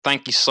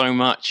thank you so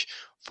much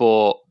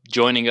for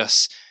joining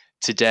us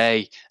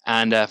today.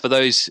 And for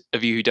those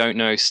of you who don't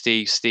know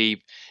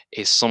Steve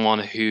is someone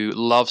who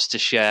loves to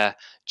share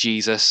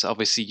Jesus.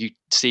 Obviously,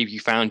 Steve, you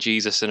found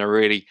Jesus in a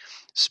really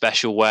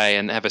special way,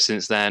 and ever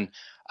since then,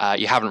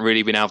 you haven't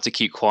really been able to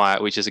keep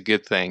quiet, which is a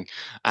good thing.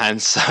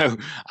 And so,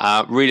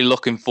 really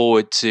looking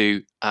forward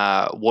to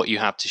what you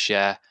have to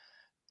share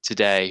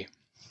today.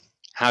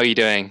 How are you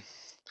doing?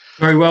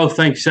 Very well,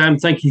 thanks, Sam.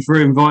 Thank you for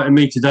inviting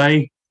me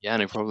today. Yeah,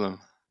 no problem.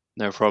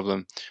 No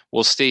problem.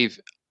 Well, Steve,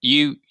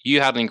 you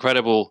had an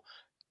incredible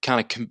kind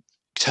of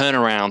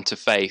turnaround to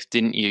faith,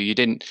 didn't you? You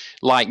didn't,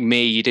 like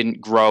me, you didn't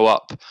grow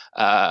up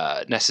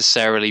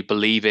necessarily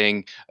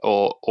believing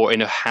or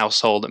in a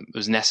household that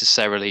was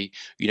necessarily,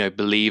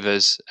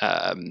 believers,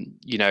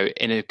 in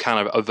a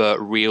kind of overt,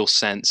 real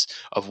sense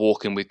of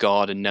walking with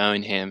God and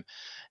knowing Him.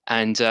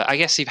 And I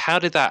guess, Steve, how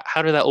did that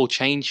all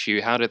change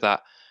you? How did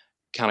that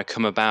kind of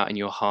come about in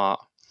your heart?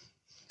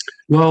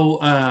 Well,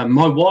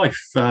 my wife,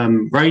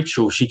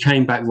 Rachel, she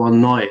came back one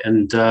night,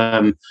 and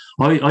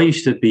I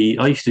used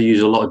to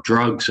use a lot of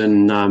drugs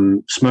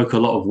and smoke a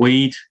lot of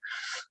weed.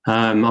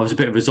 I was a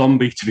bit of a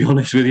zombie, to be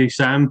honest with you,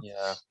 Sam.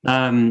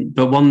 Yeah.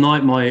 But one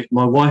night, my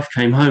wife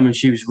came home and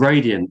she was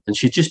radiant, and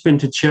she'd just been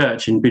to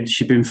church and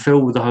she'd been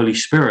filled with the Holy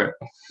Spirit,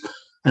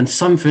 and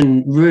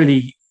something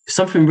really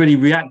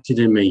reacted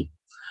in me,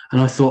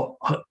 and I thought,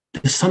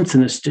 there's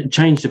something that's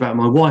changed about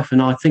my wife.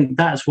 And I think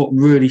that's what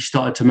really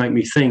started to make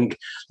me think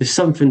there's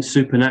something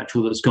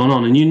supernatural that's gone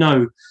on. And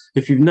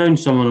if you've known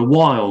someone a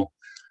while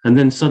and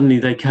then suddenly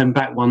they came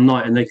back one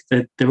night and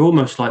they're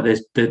almost like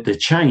they're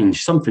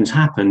changed, something's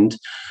happened.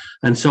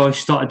 And so I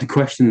started to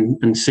question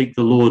and seek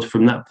the Lord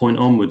from that point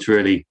onwards,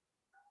 really.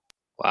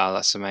 Wow,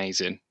 that's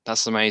amazing.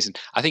 That's amazing.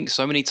 I think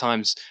so many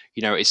times,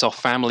 it's our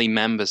family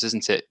members,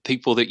 isn't it?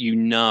 People that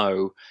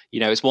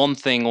it's one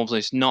thing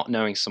almost not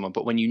knowing someone,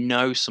 but when you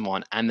know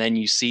someone and then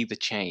you see the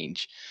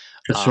change,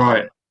 That's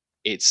right.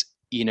 It's,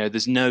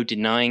 there's no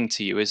denying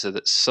to you, is there,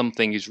 that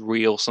something is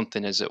real,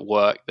 something is at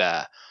work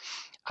there.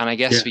 And I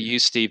guess for you,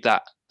 Steve,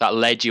 that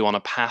led you on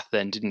a path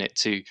then, didn't it,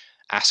 to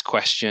ask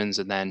questions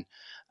and then,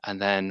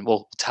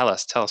 well, tell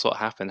us what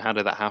happened. How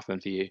did that happen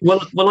for you?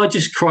 Well, I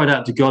just cried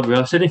out to God.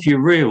 I said, if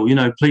you're real,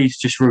 please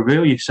just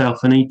reveal yourself.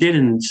 And He did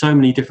in so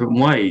many different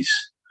ways.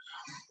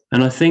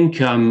 And I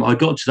think I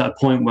got to that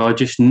point where I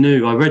just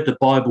knew. I read the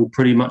Bible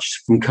pretty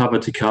much from cover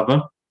to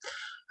cover.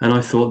 And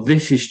I thought,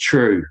 this is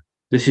true.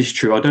 This is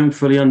true. I don't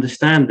fully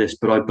understand this,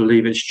 but I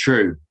believe it's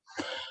true.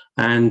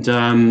 And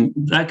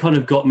that kind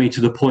of got me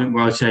to the point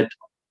where I said,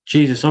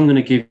 Jesus, I'm going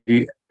to give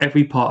you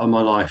every part of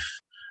my life.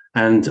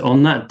 And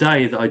on that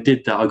day that I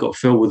did that, I got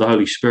filled with the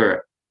Holy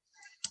Spirit.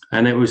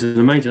 And it was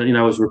amazing.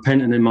 I was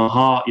repentant in my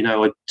heart.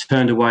 I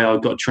turned away. I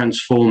got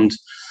transformed.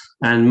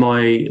 And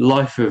my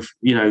life of,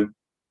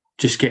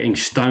 just getting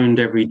stoned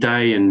every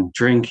day and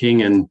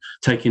drinking and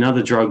taking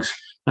other drugs,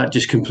 that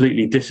just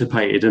completely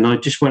dissipated. And I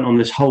just went on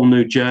this whole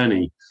new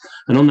journey.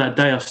 And on that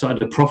day, I started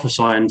to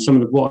prophesy. And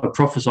some of what I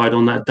prophesied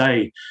on that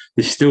day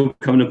is still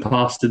coming to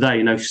pass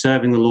today,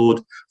 serving the Lord,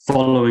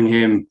 following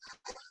Him.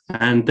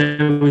 And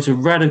there was a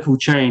radical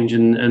change,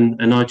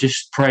 and I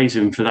just praise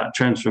Him for that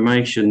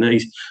transformation.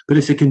 But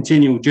it's a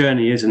continual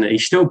journey, isn't it?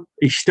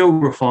 He's still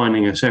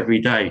refining us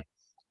every day.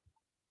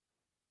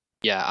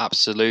 Yeah,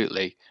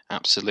 absolutely.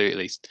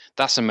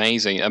 That's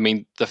amazing. I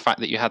mean, the fact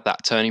that you had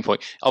that turning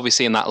point,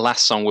 obviously in that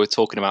last song we were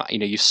talking about,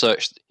 we've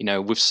searched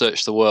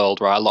the world,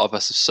 right? A lot of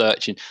us are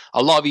searching.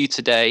 A lot of you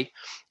today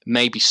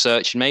may be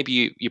searching.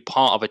 Maybe you're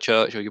part of a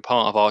church or you're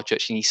part of our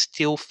church and you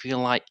still feel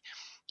like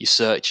you're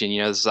searching.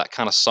 There's that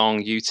kind of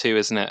song, U2,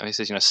 isn't it? It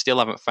says, still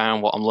haven't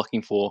found what I'm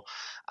looking for.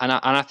 And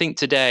I think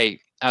today,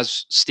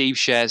 as Steve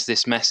shares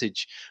this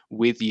message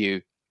with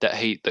you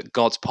that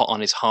God's put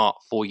on His heart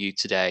for you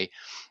today,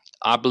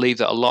 I believe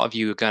that a lot of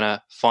you are going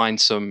to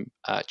find some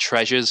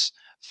treasures,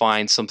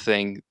 find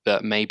something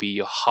that maybe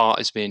your heart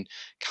has been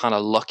kind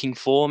of looking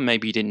for.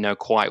 Maybe you didn't know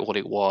quite what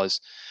it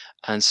was.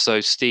 And so,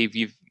 Steve,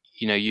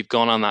 you've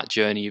gone on that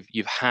journey.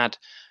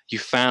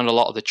 You've found a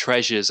lot of the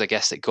treasures, I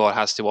guess, that God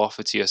has to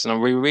offer to us. And I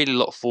really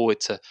look forward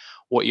to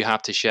what you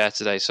have to share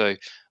today. So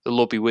the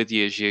Lord be with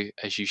you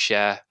as you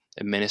share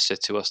and minister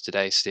to us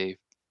today, Steve.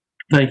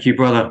 Thank you,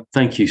 brother.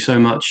 Thank you so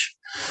much.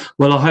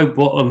 Well, I hope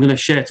what I'm going to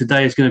share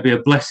today is going to be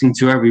a blessing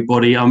to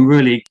everybody.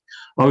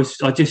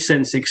 I just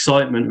sense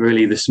excitement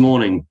really this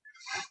morning.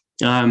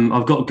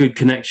 I've got good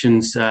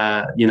connections,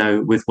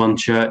 with One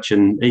Church,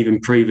 and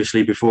even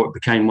previously before it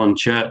became One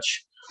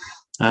Church,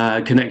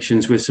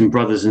 connections with some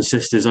brothers and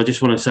sisters. I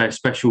just want to say a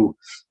special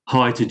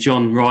hi to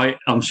John Wright.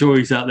 I'm sure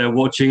he's out there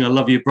watching. I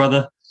love you,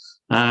 brother.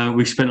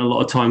 We spent a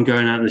lot of time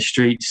going out in the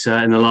streets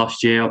in the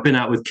last year. I've been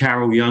out with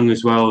Carol Young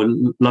as well, a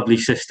lovely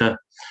sister.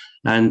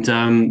 And,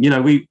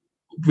 we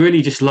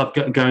really just love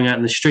going out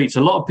in the streets.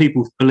 A lot of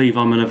people believe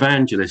I'm an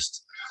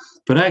evangelist,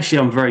 but actually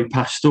I'm very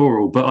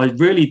pastoral. But I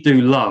really do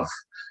love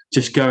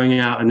just going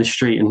out in the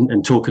street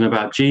and talking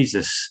about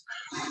Jesus.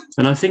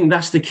 And I think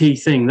that's the key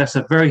thing. That's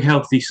a very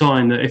healthy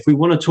sign that if we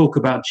want to talk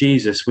about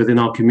Jesus within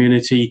our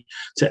community,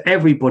 to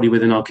everybody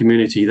within our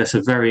community, that's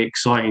a very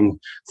exciting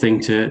thing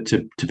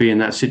to be in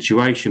that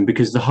situation,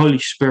 because the Holy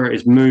Spirit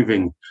is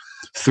moving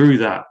through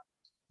that.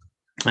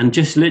 And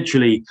just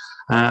literally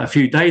a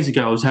few days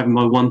ago, I was having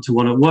my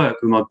one-to-one at work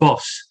with my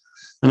boss,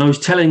 and I was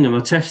telling them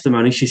a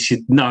testimony. She said,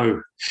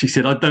 no. She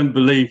said, I don't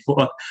believe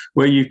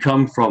where you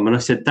come from. And I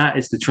said, that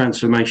is the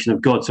transformation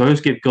of God. So I always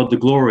give God the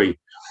glory.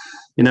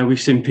 You know,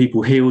 we've seen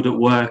people healed at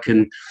work,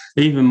 and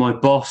even my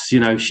boss, you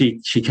know,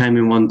 she came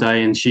in one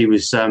day and she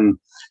was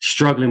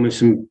struggling with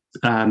some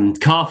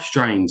calf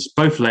strains,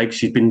 both legs.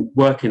 She's been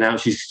working out.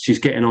 She's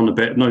getting on a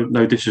bit.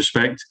 No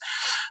disrespect,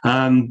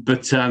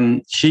 but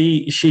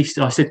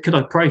I said, could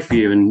I pray for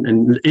you?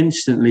 And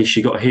instantly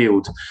she got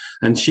healed.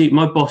 And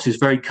my boss is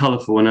very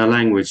colourful in her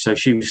language, so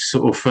she was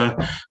sort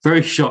of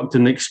very shocked,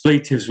 and the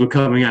expletives were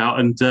coming out.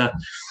 And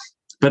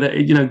but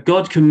you know,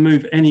 God can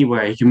move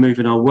anywhere. He can move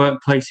in our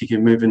workplace. He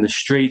can move in the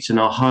streets, in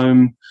our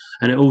home,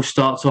 and it all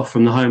starts off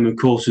from the home, of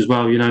course, as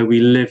well. You know, we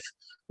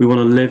want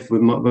to live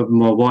with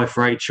my wife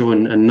Rachel,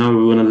 and know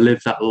we want to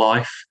live that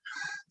life.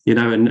 You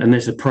know, and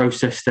there's a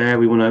process there.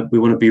 We want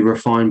to be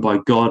refined by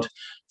God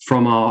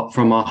from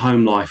our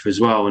home life as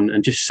well,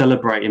 and just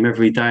celebrate Him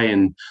every day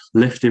and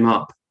lift Him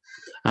up.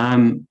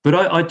 But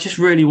I just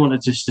really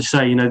wanted just to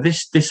say, you know,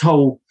 this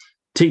whole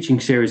teaching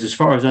series, as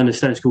far as I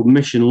understand, is called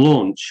Mission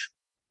Launch.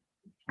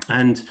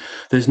 And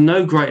there's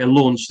no greater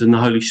launch than the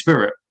Holy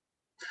Spirit.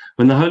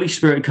 When the Holy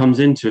Spirit comes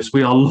into us,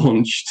 we are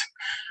launched.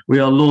 We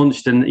are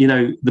launched. And, you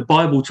know, the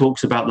Bible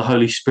talks about the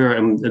Holy Spirit,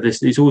 and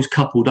this is always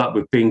coupled up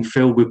with being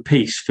filled with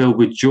peace, filled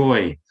with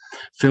joy,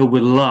 filled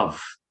with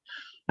love.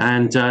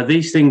 And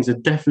these things are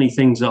definitely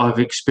things that I've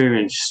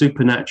experienced: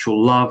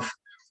 supernatural love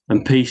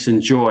and peace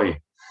and joy.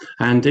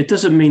 And it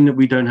doesn't mean that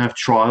we don't have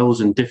trials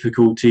and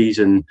difficulties.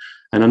 And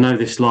I know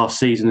this last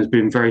season has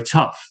been very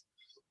tough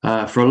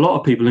for a lot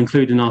of people,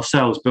 including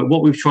ourselves. But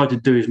what we've tried to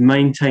do is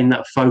maintain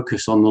that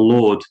focus on the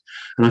Lord.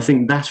 And I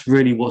think that's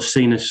really what's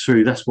seen us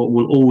through. That's what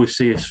will always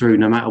see us through,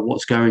 no matter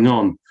what's going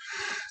on.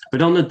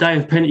 But on the day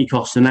of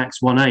Pentecost in Acts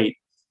 1:8,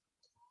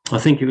 I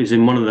think it was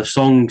in one of the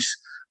songs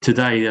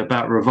today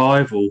about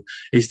revival,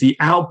 is the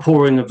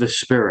outpouring of the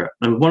Spirit.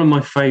 And one of my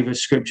favorite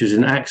scriptures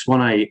in Acts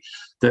 1:8,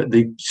 that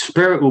the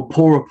Spirit will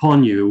pour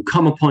upon you, will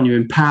come upon you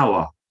in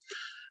power,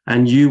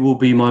 and you will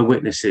be my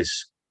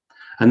witnesses.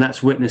 And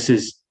that's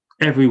witnesses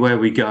everywhere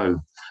we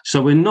go.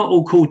 So we're not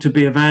all called to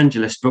be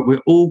evangelists, but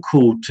we're all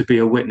called to be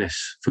a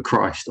witness for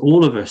Christ.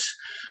 All of us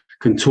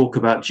can talk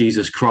about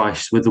Jesus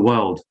Christ with the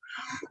world.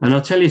 And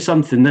I'll tell you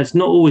something, I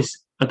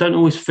don't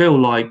always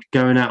feel like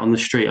going out on the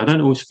street. I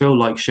don't always feel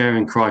like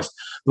sharing Christ.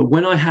 But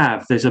when I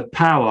have, there's a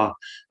power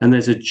and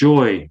there's a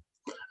joy.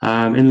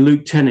 In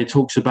Luke 10, it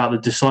talks about the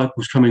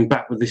disciples coming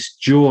back with this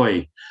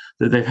joy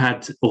that they've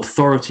had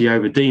authority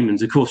over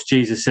demons. Of course,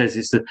 Jesus says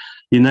it's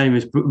your name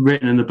is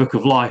written in the book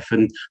of life,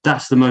 and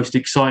that's the most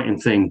exciting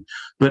thing.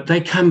 But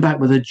they come back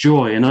with a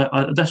joy, and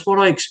that's what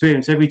I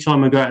experience every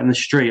time I go out in the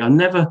street. I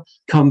never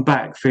come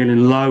back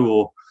feeling low,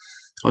 or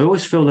I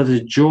always feel there's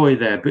a joy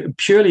there, but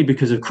purely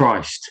because of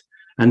Christ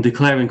and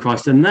declaring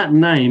Christ. And that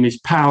name is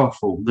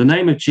powerful. The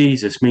name of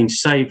Jesus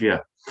means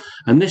Savior.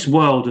 And this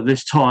world at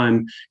this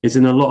time is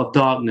in a lot of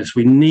darkness.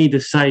 We need a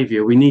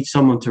savior. We need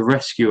someone to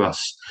rescue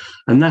us.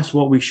 And that's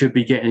what we should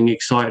be getting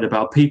excited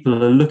about.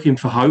 People are looking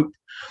for hope.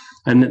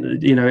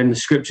 And, you know, in the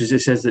scriptures,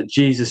 it says that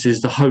Jesus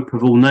is the hope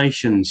of all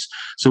nations.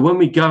 So when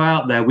we go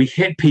out there, we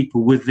hit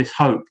people with this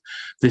hope,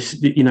 this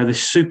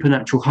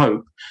supernatural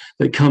hope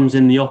that comes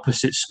in the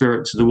opposite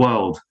spirit to the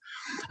world.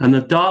 And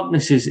the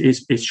darkness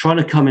is trying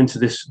to come into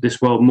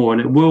this world more,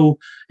 and it will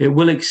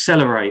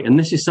accelerate. And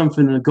this is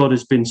something that God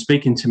has been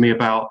speaking to me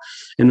about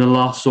in the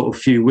last sort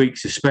of few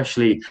weeks,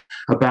 especially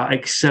about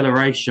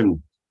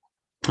acceleration.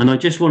 And I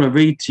just want to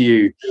read to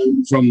you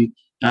from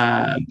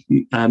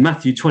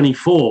Matthew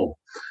 24,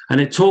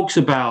 and it talks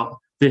about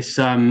this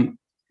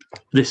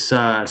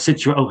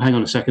situation. Oh, hang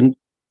on a second.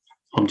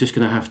 I'm just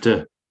going to have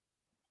to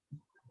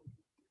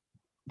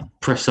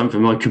press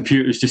something. My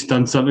computer's just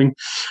done something.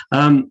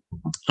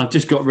 I've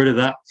just got rid of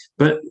that.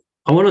 But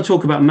I want to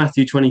talk about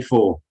Matthew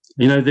 24.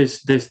 You know,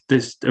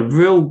 there's a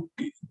real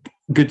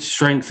good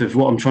strength of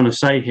what I'm trying to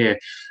say here.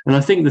 And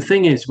I think the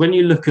thing is, when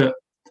you look at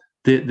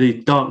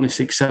the darkness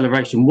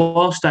acceleration,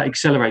 whilst that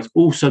accelerates,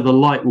 also the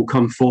light will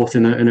come forth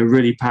in a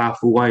really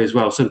powerful way as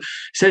well. So it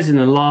says in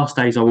the last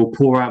days, I will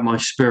pour out my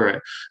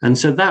spirit. And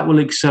so that will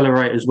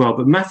accelerate as well.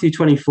 But Matthew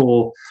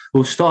 24,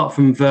 we'll start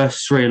from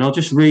verse 3, and I'll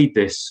just read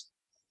this.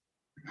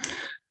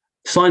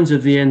 Signs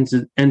of the ends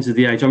of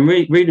the age. I'm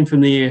reading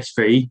from the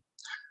ESV.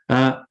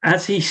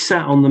 As he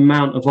sat on the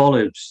Mount of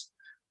Olives,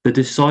 the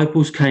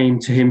disciples came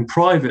to him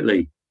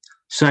privately,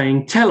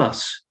 saying, "Tell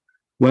us,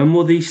 when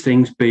will these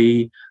things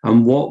be,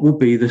 and what will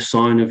be the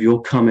sign of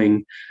your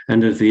coming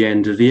and of the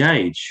end of the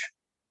age?"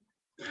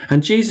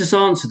 And Jesus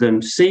answered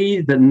them,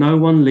 "See that no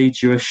one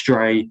leads you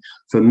astray,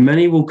 for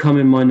many will come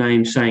in my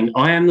name, saying,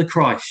 'I am the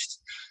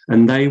Christ,'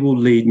 and they will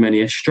lead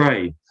many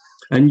astray.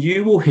 And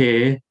you will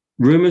hear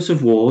rumors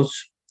of wars.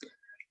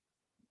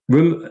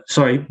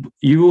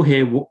 You will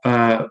hear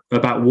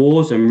about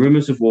wars and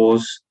rumors of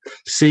wars.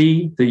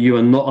 See that you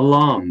are not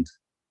alarmed.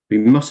 We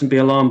mustn't be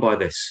alarmed by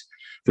this,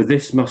 for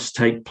this must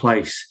take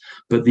place,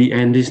 but the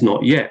end is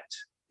not yet.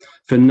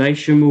 For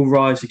nation will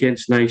rise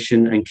against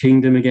nation and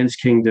kingdom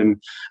against kingdom,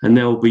 and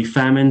there will be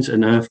famines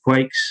and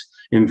earthquakes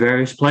in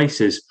various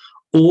places.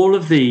 All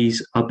of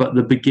these are but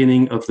the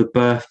beginning of the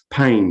birth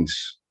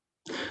pains.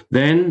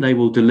 Then they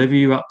will deliver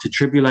you up to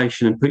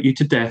tribulation and put you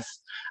to death,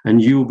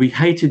 and you will be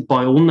hated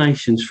by all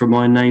nations for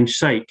my name's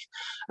sake.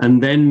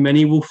 And then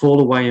many will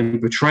fall away and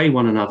betray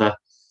one another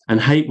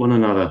and hate one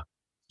another.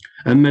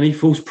 And many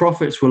false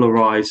prophets will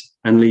arise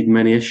and lead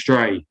many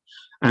astray.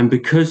 And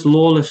because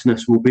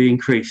lawlessness will be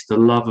increased, the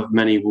love of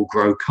many will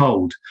grow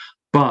cold.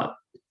 But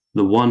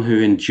the one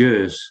who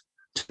endures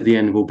to the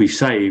end will be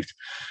saved.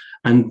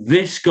 And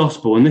this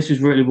gospel, and this is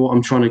really what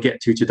I'm trying to get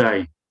to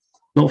today,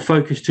 not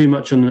focus too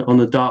much on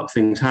the dark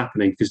things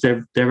happening, because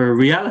they're a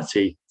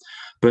reality.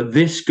 But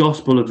this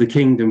gospel of the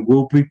kingdom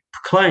will be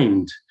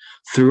proclaimed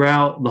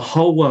throughout the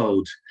whole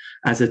world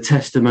as a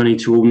testimony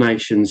to all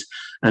nations,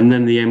 and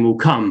then the end will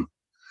come.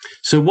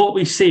 So what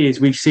we see is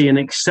we see an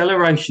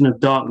acceleration of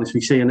darkness.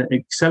 We see an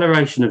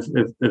acceleration of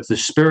the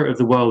spirit of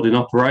the world in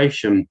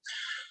operation.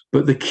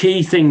 But the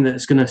key thing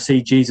that's going to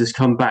see Jesus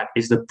come back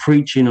is the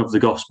preaching of the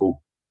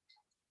gospel.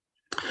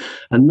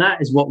 And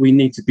that is what we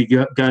need to be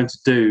going to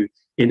do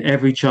in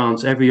every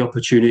chance, every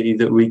opportunity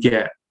that we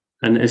get.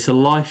 And it's a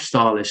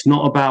lifestyle. It's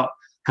not about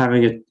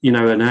having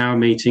an hour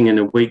meeting in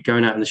a week,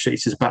 going out in the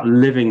streets. It's about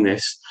living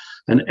this.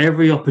 And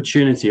every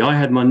opportunity. I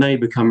had my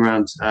neighbour come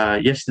around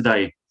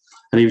yesterday,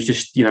 and he was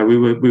just,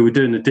 we were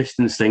doing the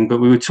distance thing,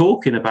 but we were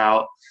talking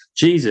about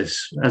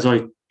Jesus, as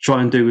I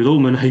try and do with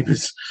all my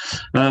neighbours.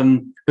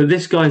 But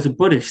this guy's a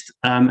Buddhist,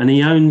 and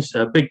he owns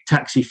a big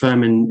taxi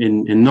firm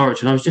in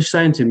Norwich. And I was just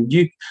saying to him,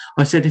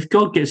 I said, if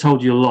God gets hold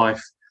of your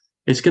life,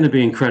 it's going to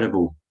be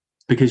incredible,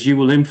 because you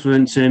will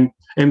influence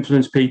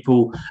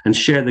people and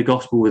share the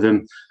gospel with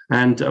them.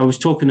 And I was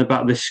talking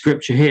about this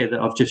scripture here that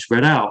I've just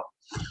read out.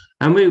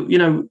 And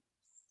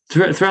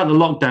throughout the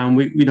lockdown,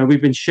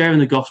 we've been sharing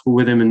the gospel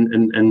with him,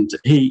 and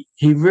he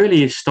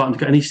really is starting to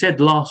go. And he said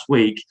last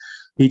week,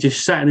 he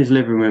just sat in his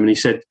living room and he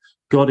said,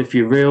 God, if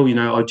you're real,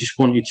 I just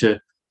want you to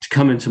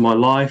come into my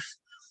life.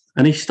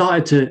 And he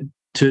started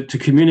to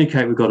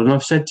communicate with God. And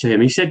I've said to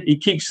him, he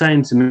keeps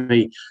saying to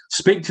me,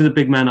 speak to the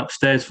big man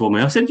upstairs for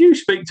me. I said, you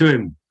speak to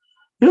him.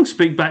 He'll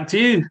speak back to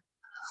you.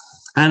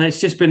 And it's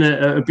just been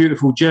a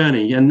beautiful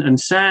journey. And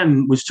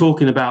Sam was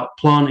talking about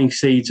planting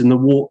seeds and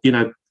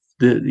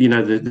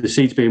the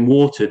seeds being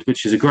watered,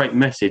 which is a great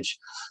message,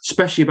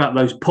 especially about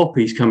those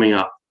poppies coming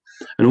up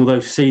and all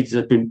those seeds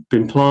that have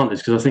been planted,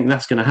 because I think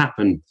that's going to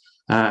happen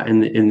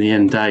in the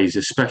end days,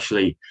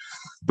 especially.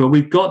 But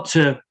we've got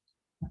to,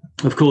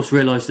 of course,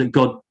 realize that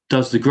God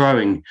does the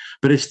growing,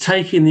 but it's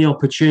taking the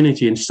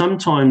opportunity. And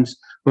sometimes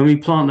when we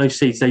plant those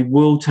seeds, they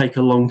will take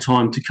a long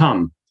time to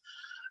come.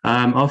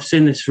 I've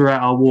seen this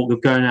throughout our walk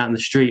of going out in the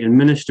street and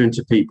ministering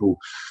to people.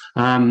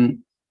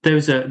 There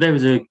was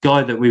a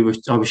guy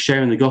that I was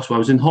sharing the gospel. I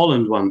was in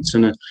Holland once,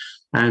 and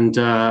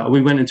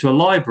we went into a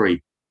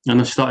library, and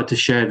I started to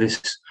share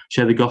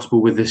the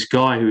gospel with this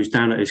guy who was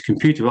down at his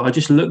computer. But I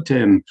just looked at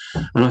him,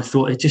 and I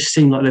thought it just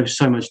seemed like there was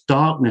so much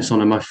darkness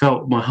on him. I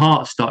felt my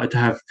heart started to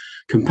have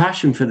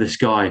compassion for this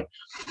guy,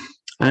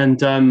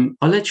 and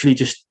I literally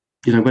just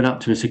went up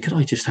to him and said, "Could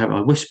I just have?"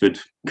 I whispered,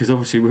 because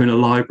obviously we're in a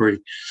library,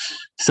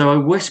 so I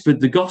whispered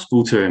the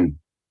gospel to him,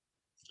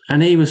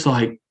 and he was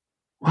like,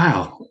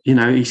 wow,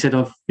 he said,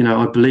 I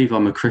believe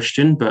I'm a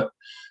Christian, but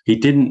he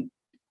didn't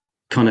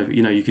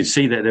you could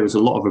see that there was a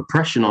lot of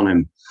oppression on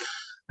him.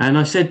 And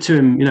I said to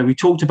him, we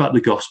talked about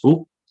the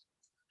gospel,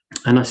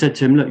 and I said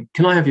to him, look,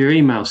 can I have your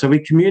email? So we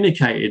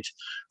communicated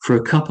for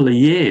a couple of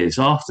years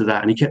after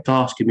that, and he kept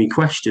asking me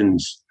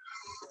questions.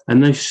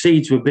 And those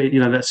seeds were,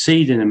 that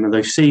seed in him, and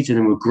those seeds in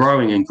him were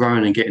growing and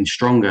growing and getting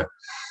stronger.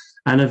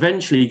 And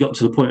eventually he got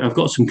to the point, I've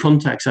got some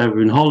contacts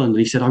over in Holland, and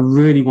he said, I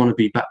really want to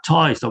be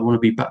baptized. I want to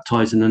be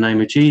baptized in the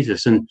name of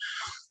Jesus. And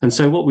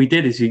so what we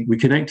did is we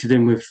connected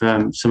him with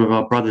some of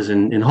our brothers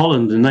in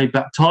Holland, and they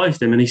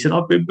baptized him. And he said,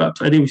 I've been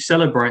baptized. And he was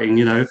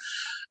celebrating, and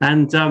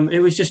it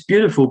was just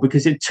beautiful,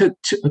 because it took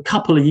a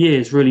couple of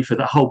years really for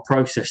that whole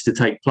process to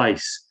take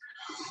place.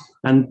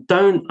 And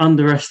don't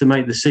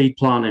underestimate the seed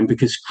planting,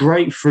 because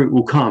great fruit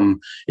will come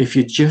if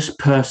you just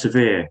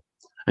persevere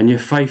and you're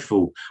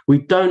faithful. We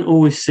don't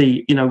always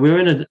see, we're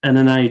in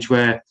an age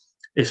where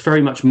it's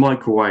very much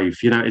microwave,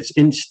 it's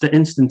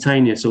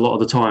instantaneous a lot of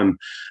the time.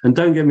 And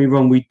don't get me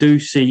wrong, we do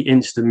see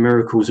instant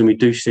miracles, and we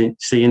do see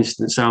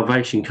instant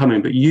salvation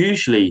coming. But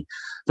usually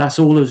that's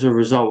all as a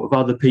result of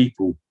other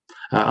people,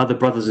 other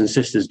brothers and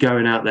sisters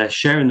going out there,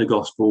 sharing the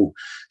gospel,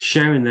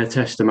 sharing their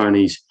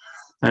testimonies.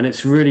 And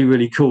it's really,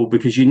 really cool,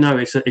 because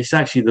it's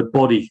actually the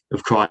body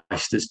of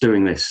Christ that's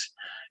doing this.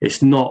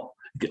 It's not,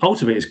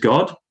 ultimately it's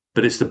God,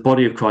 but it's the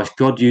body of Christ,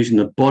 God using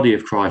the body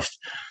of Christ.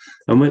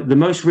 And the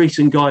most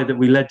recent guy that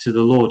we led to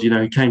the Lord,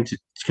 who came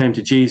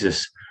to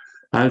Jesus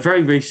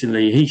very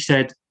recently, he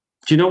said,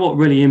 do you know what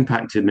really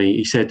impacted me?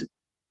 He said,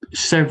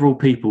 several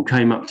people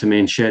came up to me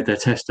and shared their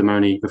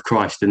testimony of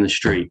Christ in the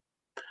street.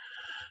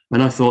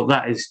 And I thought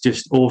that is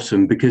just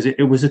awesome, because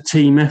it was a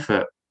team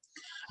effort.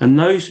 And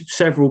those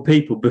several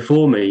people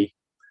before me,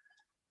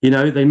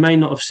 they may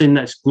not have seen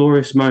that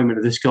glorious moment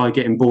of this guy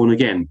getting born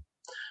again,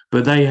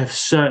 but they have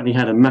certainly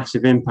had a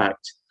massive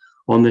impact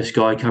on this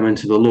guy coming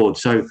to the Lord.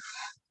 So,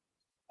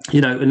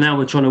 and now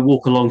we're trying to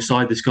walk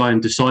alongside this guy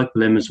and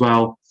disciple him as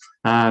well.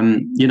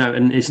 And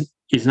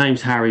his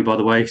name's Harry, by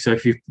the way. So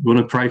if you want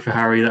to pray for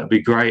Harry, that'd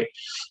be great.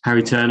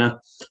 Harry Turner.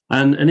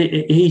 And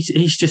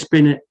he's just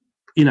been,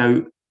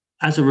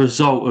 as a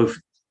result of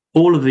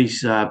all of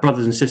these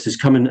brothers and sisters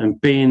coming and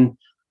being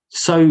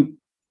so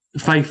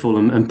faithful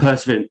and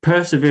perseverant.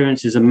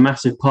 Perseverance is a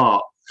massive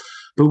part,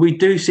 but we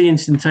do see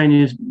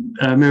instantaneous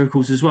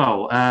miracles as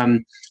well.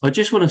 I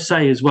just want to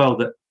say as well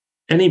that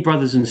any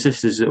brothers and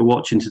sisters that are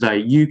watching today,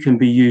 you can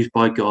be used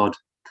by God.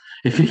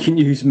 If he can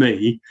use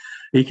me,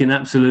 he can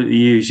absolutely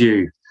use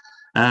you.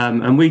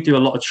 And we do a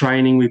lot of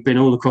training. We've been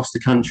all across the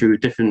country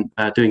with different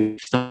doing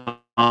stuff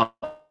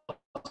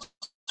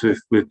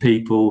with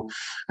people,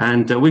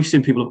 and we've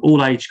seen people of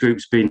all age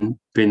groups been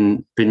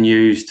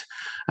used,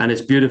 and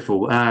it's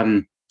beautiful.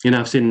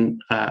 I've seen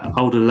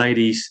older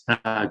ladies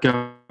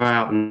go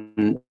out,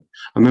 and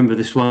I remember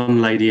this one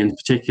lady in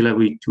particular.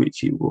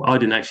 I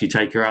didn't actually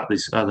take her out.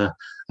 This other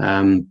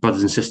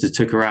brothers and sisters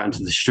took her out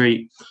into the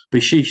street,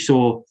 but she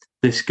saw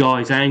this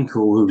guy's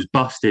ankle who was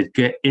busted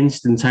get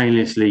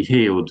instantaneously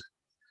healed,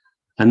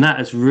 and that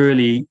has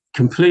really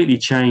completely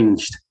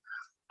changed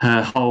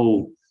her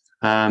whole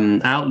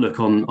outlook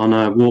on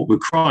her walk with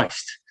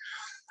Christ.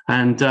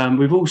 And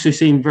we've also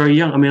seen very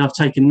young. I've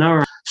taken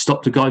Noah,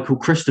 stopped a guy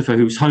called Christopher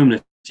who was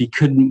homeless. He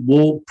couldn't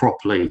walk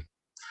properly.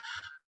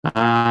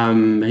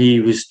 He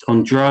was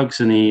on drugs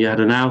and he had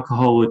an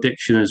alcohol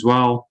addiction as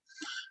well.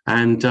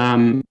 And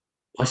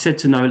I said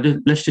to Noah,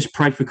 let's just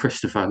pray for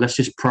Christopher. Let's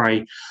just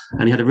pray.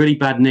 And he had a really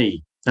bad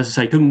knee. As I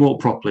say, couldn't walk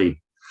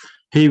properly.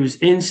 He was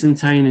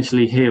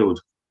instantaneously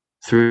healed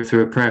through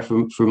a prayer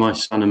from my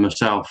son and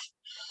myself.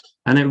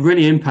 And it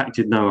really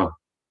impacted Noah.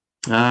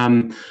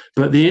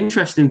 But the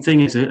interesting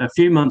thing is, a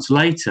few months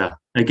later,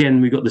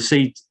 again, we got the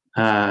seed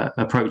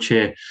approach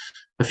here.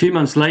 A few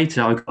months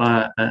later, I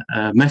got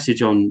a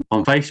message on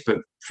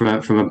Facebook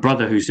from a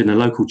brother who's in a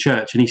local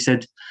church. And he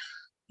said,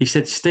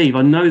 Steve,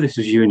 I know this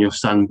was you and your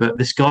son, but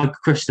this guy,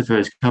 Christopher,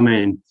 has come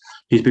in.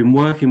 He's been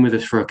working with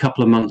us for a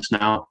couple of months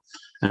now,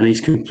 and he's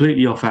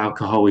completely off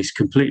alcohol. He's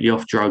completely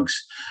off drugs,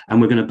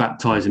 and we're going to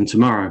baptize him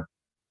tomorrow.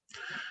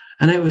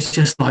 And it was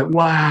just like,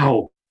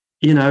 wow.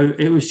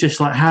 It was just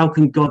like, how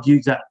can God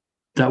use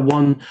that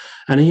one?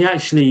 And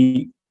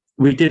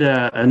we did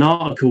an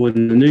article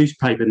in the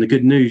newspaper, in the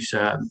Good News,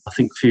 I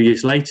think a few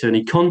years later, and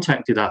he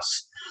contacted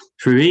us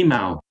through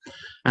email.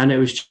 And it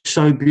was just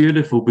so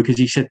beautiful, because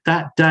he said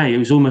that day, it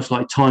was almost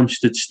like time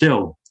stood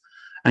still.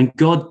 And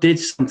God did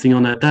something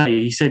on that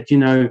day. He said,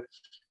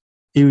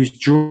 he was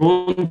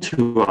drawn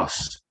to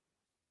us.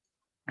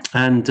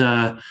 And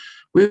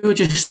we were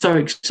just so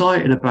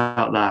excited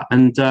about that.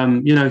 And,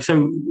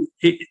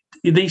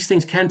 these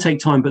things can take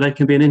time, but they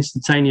can be an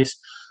instantaneous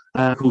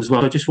call as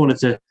well. I just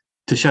wanted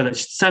to show that.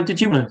 Sam,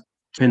 did you want to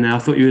chip in there? I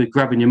thought you were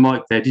grabbing your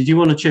mic there. Did you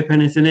want to chip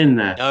anything in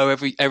there? No,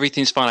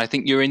 everything's fine. I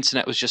think your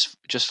internet was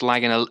just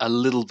lagging a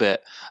little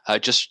bit,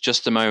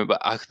 just a moment,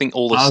 but I think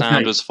all the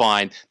sound was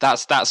fine.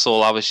 That's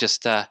all. I was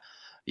just,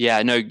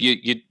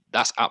 you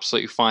that's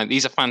absolutely fine.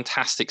 These are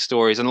fantastic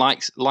stories, and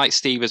like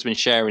Steve has been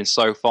sharing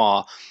so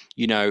far,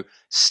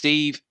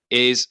 Steve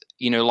is,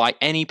 like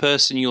any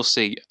person you'll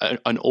see,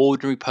 an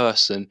ordinary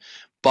person,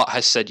 but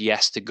has said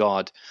yes to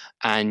God,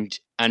 and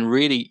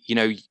really,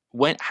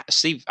 when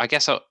Steve, I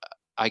guess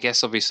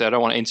obviously I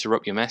don't want to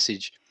interrupt your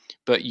message,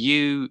 but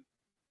you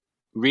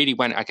really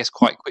went, I guess,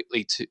 quite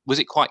quickly was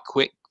it quite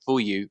quick for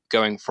you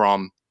going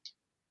from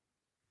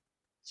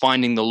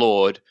finding the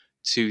Lord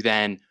to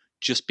then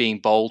just being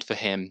bold for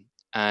him?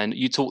 And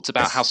you talked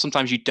about how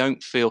sometimes you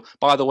don't feel,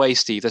 by the way,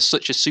 Steve, there's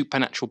such a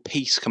supernatural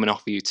peace coming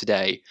off of you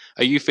today.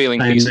 Are you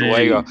feeling peace the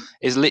way you are?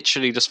 It's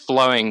literally just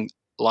flowing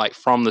like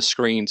from the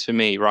screen to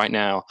me right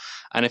now.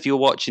 And if you're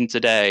watching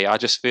today, I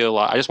just feel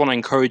like I just want to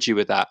encourage you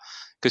with that,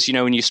 because,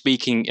 when you're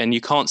speaking and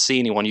you can't see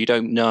anyone, you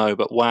don't know,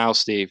 but wow,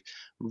 Steve,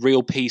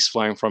 real peace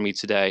flowing from you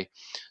today.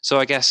 So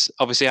I guess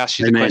obviously ask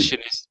you the question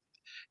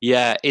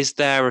is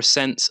there a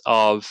sense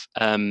of,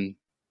 like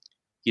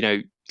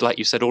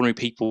you said, ordinary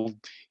people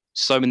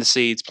sowing the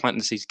seeds, planting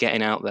the seeds,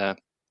 getting out there.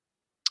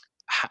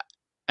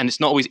 And it's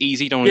not always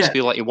easy. You don't always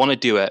feel like you want to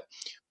do it,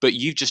 but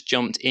you've just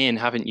jumped in,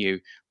 haven't you,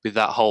 with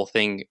that whole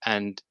thing.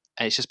 And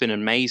it's just been an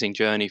amazing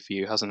journey for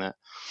you, hasn't it?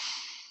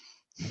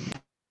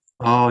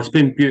 Oh, it's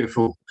been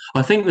beautiful.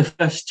 I think the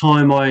first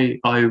time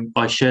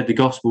I shared the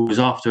gospel was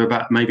after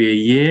about maybe a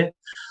year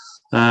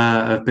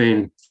of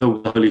being filled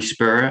with the Holy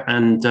Spirit.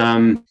 And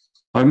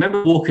I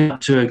remember walking up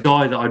to a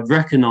guy that I'd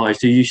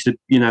recognised who used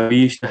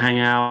to hang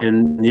out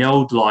in the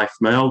old life,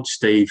 my old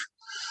Steve.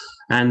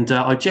 And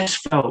I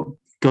just felt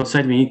God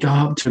said to me, you go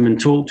up to him and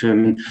talk to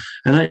him.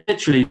 And I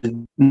literally,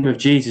 the name of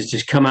Jesus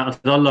just come out and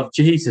said, I love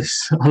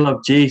Jesus. I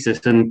love Jesus.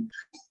 And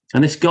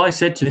And this guy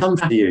said to me,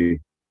 "Something for you."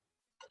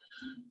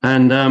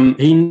 And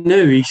he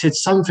knew, he said,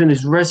 "Something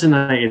is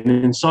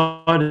resonating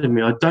inside of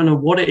me. I don't know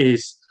what it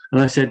is."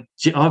 And I said,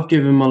 "I've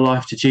given my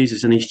life to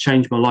Jesus and he's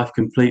changed my life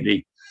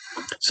completely."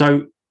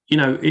 So,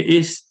 it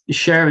is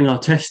sharing our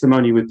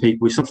testimony with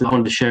people is something I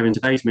wanted to share in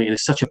today's meeting.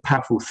 It's such a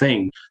powerful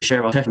thing to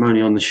share our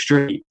testimony on the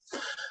street.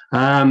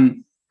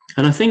 And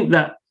I think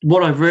that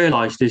what I've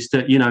realized is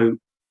that,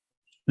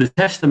 the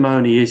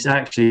testimony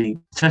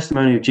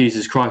of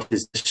Jesus Christ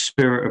is the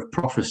spirit of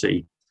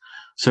prophecy.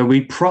 So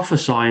we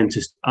prophesy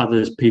into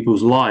other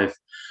people's life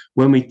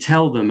when we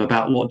tell them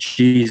about what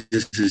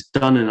Jesus has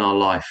done in our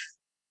life.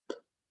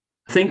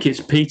 I think it's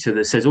Peter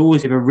that says,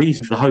 always give a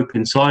reason for the hope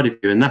inside of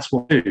you. And that's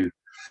what we do.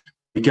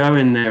 We go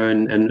in there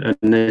and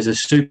there's a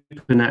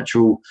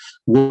supernatural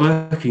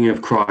working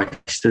of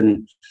Christ,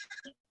 and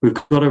we've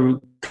got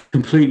to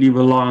completely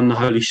rely on the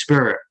Holy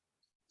Spirit.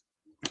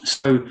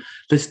 So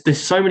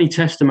there's so many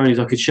testimonies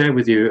I could share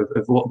with you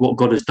of what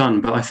God has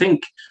done. But I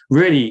think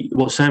really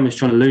what Sam is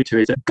trying to allude to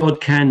is that God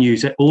can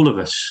use all of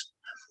us.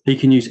 He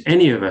can use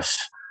any of us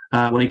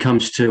when it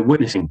comes to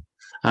witnessing.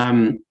 I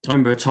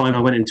remember a time I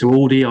went into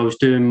Aldi. I was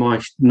doing my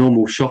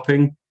normal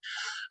shopping,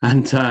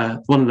 and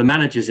one of the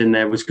managers in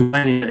there was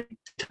complaining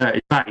that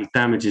he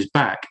damaged his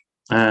back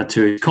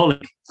to his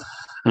colleague.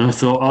 And I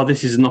thought, oh,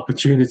 this is an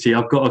opportunity.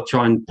 I've got to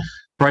try and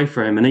pray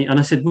for him. And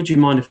I said, would you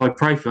mind if I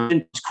pray for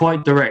him? It's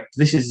quite direct.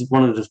 This is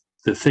one of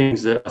the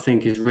things that I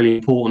think is really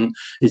important,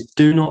 is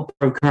do not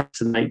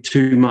procrastinate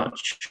too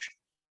much.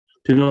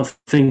 Do not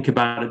think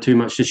about it too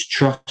much. Just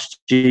trust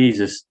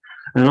Jesus.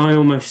 And I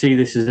almost see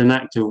this as an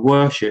act of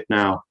worship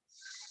now.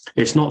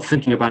 It's not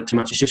thinking about it too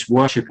much. It's just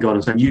worship God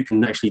and saying, you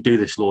can actually do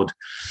this, Lord.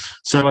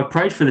 So I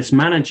prayed for this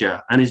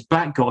manager and his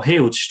back got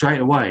healed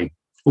straight away.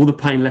 All the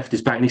pain left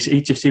his back, and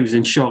he was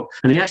in shock.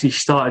 And he actually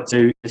started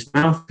to his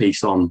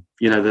mouthpiece on,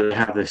 that they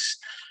have this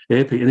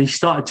earpiece, and he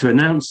started to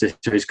announce this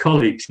to his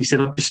colleagues. He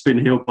said, "I've just been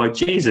healed by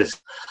Jesus,"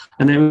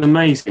 and it was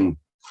amazing.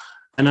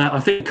 And I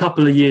think a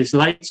couple of years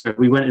later,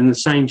 we went in the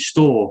same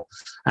store,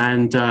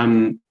 and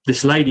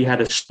this lady had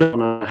a split on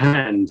her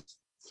hand.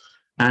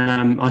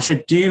 And I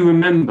said, "Do you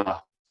remember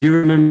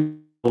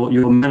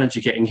your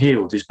manager getting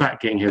healed, his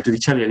back getting healed? Did he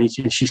tell you?" And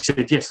she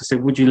said, "Yes." I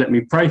said, "Would you let me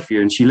pray for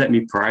you?" And she let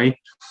me pray.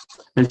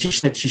 And she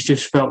said she's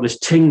just felt this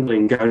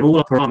tingling going all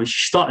up her arm, and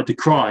she started to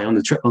cry on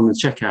the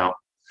checkout.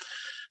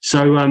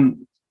 So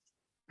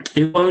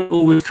it won't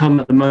always come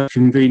at the most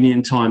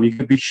convenient time. You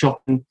could be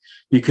shopping,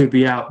 you could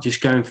be out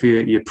just going for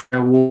your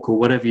prayer walk or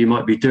whatever you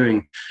might be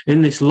doing.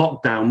 In this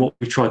lockdown, what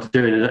we try to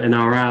do in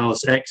our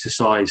hours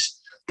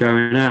exercise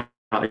going out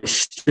is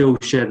still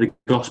share the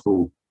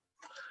gospel.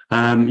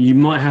 You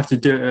might have to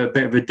do it at a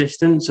bit of a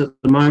distance at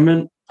the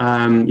moment.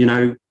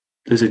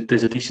 There's a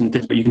decent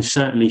distance, but you can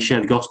certainly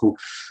share the gospel.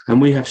 And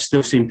we have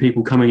still seen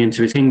people coming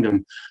into his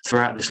kingdom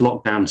throughout this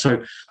lockdown.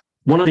 So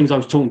one of the things I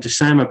was talking to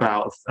Sam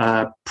about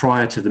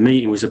prior to the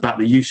meeting was about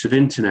the use of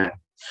internet.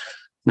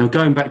 Now,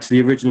 going back to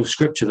the original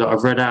scripture that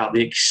I've read out,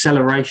 the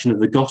acceleration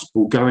of the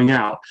gospel going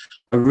out,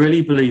 I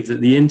really believe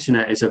that the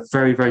internet is a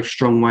very, very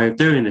strong way of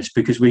doing this,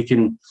 because we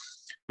can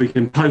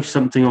post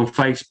something on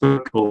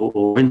Facebook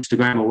or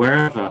Instagram or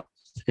wherever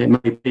it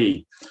may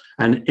be,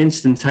 and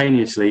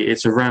instantaneously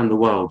it's around the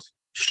world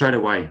straight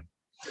away.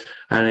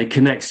 And it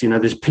connects,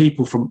 there's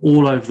people from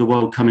all over the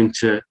world coming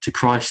to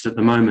Christ at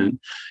the moment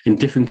in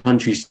different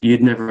countries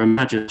you'd never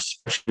imagine,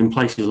 especially in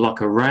places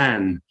like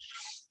Iran.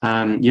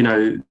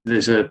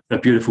 There's a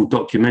beautiful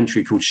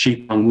documentary called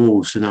Sheep Among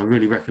Wolves, and I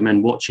really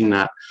recommend watching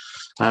that.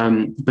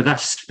 But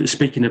that's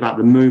speaking about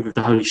the move of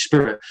the Holy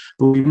Spirit.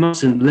 But we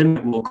mustn't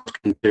limit what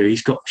God can do.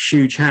 He's got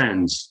huge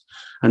hands,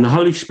 and the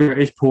Holy Spirit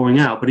is pouring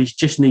out, but he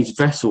just needs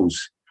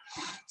vessels.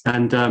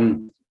 And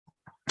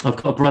I've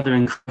got a brother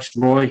in Christ,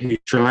 Roy, who's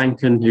Sri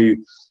Lankan,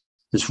 who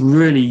has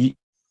really,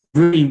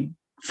 really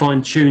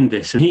fine-tuned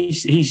this, and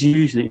he's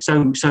using it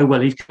so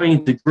well. He's going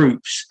into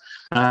groups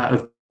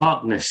of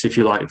darkness, if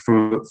you like,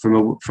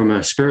 from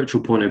a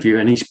spiritual point of view,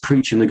 and he's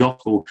preaching the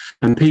gospel,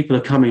 and people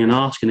are coming and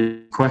asking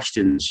him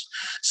questions.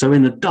 So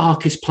in the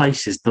darkest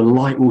places, the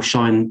light will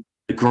shine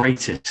the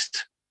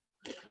greatest.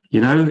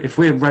 If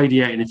we're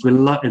radiating, if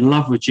we're in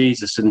love with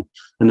Jesus and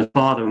the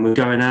Father, and we're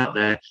going out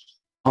there,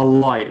 our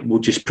light will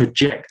just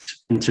project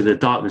into the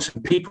darkness,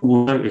 and people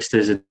will notice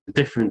there's a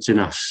difference in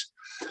us.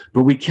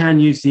 But we can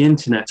use the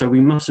internet, so we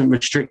mustn't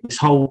restrict. This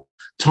whole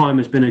time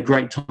has been a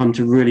great time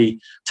to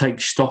really take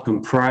stock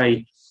and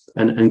pray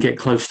and get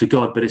close to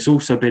God. But it's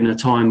also been a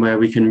time where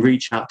we can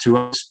reach out to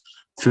us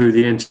through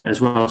the internet as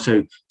well.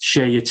 So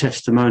share your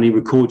testimony,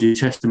 record your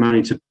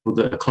testimony to people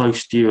that are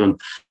close to you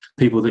and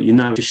people that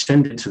just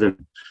send it to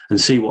them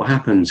and see what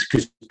happens,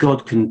 because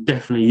God can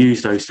definitely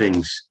use those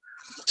things.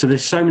 So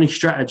there's so many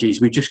strategies.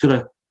 We've just got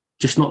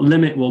to not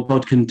limit what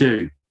God can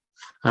do.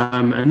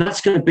 And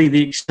that's going to be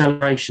the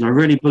acceleration. I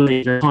really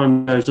believe as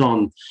time goes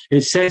on.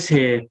 It says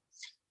here,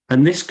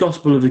 and this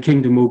gospel of the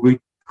kingdom will be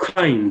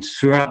proclaimed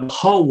throughout the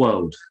whole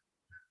world.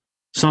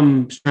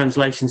 Some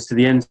translations to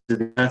the ends of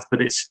the earth,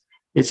 but it's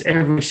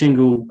every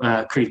single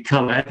creed,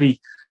 colour,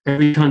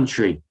 every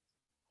country.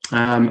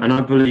 And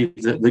I believe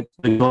that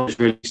the God is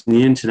releasing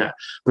the internet.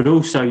 But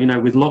also,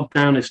 with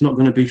lockdown, it's not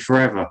going to be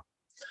forever.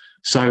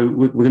 So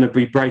we're going to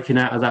be breaking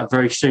out of that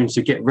very soon.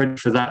 So get ready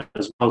for that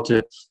as well,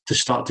 to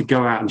start to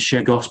go out and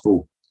share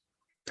gospel.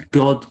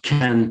 God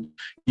can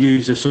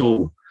use us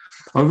all.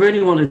 I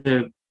really wanted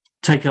to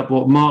take up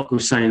what Mark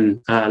was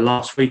saying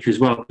last week as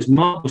well, because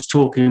Mark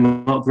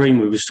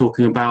Greenwood was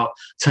talking about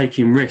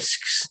taking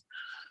risks.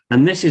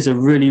 And this is a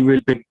really,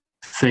 really big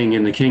thing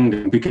in the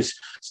kingdom, because,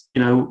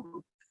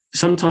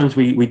 sometimes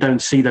we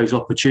don't see those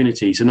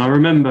opportunities. And I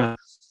remember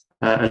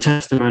a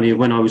testimony of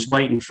when I was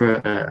waiting for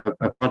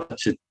a brother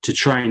to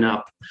train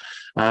up,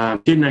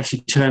 didn't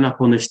actually turn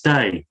up on this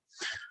day.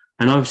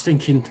 And I was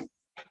thinking,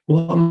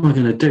 what am I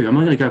going to do? Am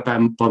I going to go back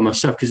by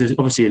myself? Because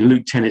obviously in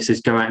Luke 10 it says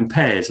go out in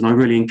pairs, and I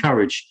really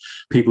encourage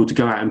people to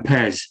go out in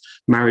pairs.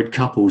 Married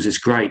couples, it's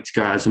great to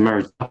go out as a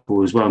married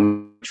couple as well.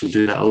 We'll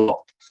do that a lot.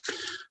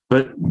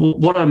 But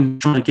what I'm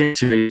trying to get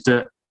to is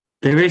that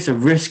there is a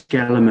risk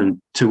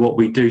element to what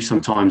we do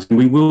sometimes, and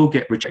we will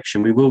get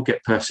rejection, we will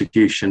get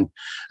persecution,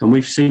 and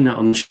we've seen that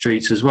on the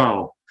streets as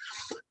well.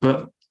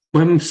 But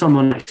when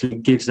someone actually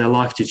gives their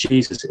life to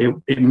Jesus,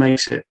 it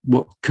makes it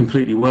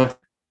completely worth it.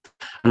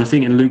 And I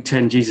think in Luke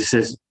 10, Jesus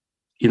says,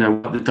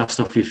 wipe the dust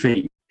off your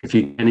feet. If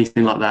you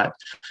anything like that,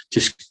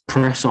 just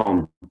press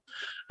on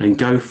and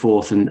go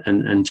forth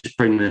and just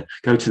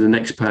go to the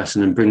next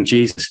person and bring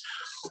Jesus.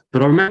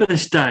 But I remember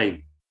this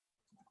day,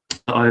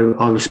 I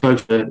was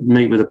supposed to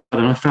meet with a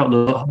brother, and I felt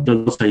the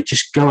Lord say,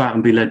 just go out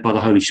and be led by the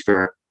Holy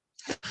Spirit.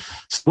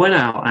 So I went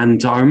out,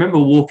 and I remember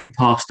walking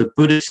past a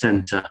Buddhist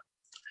centre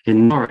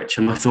in Norwich,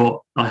 and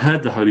I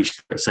heard the Holy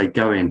Spirit say,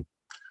 go in.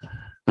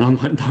 And I'm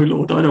like, no,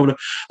 Lord, I don't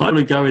want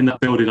to go in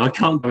that building. I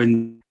can't go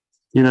in.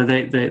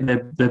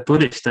 They're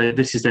Buddhist.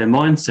 This is their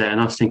mindset.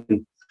 And I was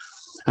thinking,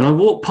 and I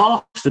walked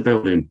past the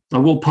building. I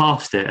walked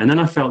past it, and then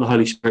I felt the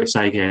Holy Spirit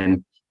say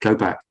again, go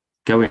back,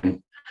 go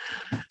in.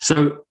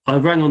 So I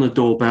rang on the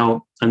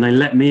doorbell, and they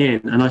let me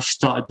in, and I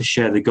started to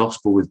share the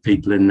gospel with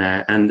people in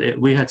there, and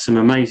we had some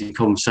amazing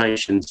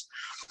conversations.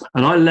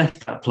 And I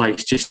left that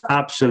place just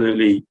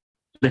absolutely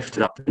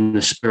lifted up in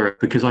the spirit,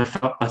 because I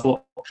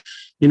thought,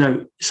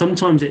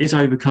 sometimes it is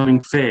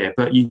overcoming fear,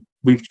 but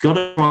we've got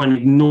to try and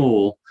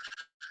ignore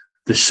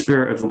the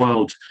spirit of the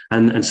world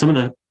and some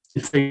of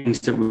the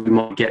things that we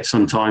might get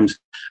sometimes,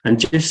 and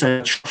just say,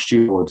 I trust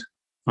you, Lord.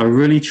 I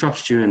really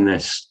trust you in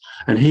this.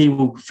 And he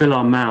will fill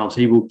our mouths.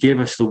 He will give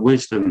us the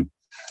wisdom.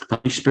 The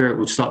Holy Spirit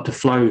will start to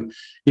flow.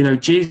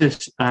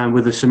 Jesus,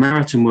 with the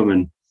Samaritan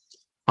woman,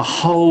 a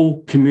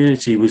whole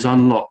community was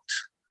unlocked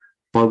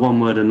by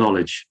one word of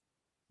knowledge.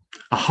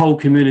 A whole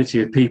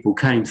community of people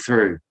came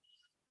through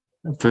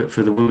for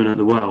the woman at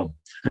the well.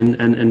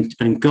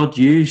 And God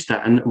used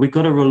that. And we've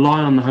got to rely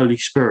on the Holy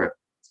Spirit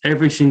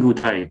every single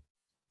day.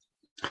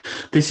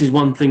 This is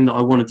one thing that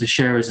I wanted to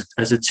share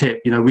as a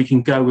tip. We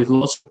can go with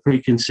lots of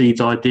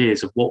preconceived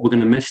ideas of what we're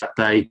going to miss that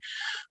day,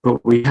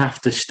 but we have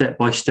to step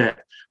by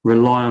step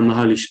rely on the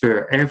Holy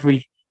Spirit.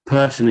 Every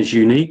person is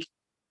unique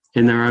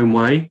in their own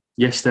way.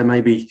 Yes, there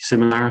may be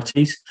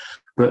similarities,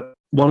 but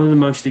one of the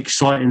most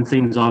exciting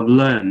things I've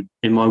learned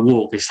in my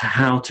walk is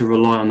how to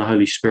rely on the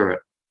Holy Spirit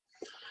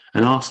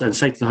and ask and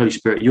say to the Holy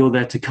Spirit, you're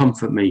there to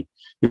comfort me,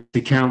 you're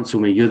there to counsel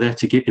me, you're there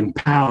to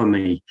empower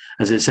me,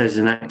 as it says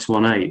in Acts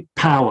 1:8,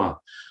 power.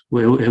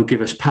 He'll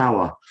give us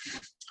power,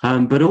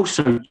 but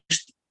also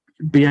just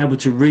be able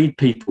to read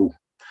people.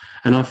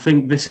 And I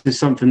think this is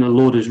something the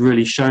Lord has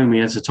really shown me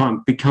as a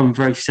time, become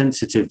very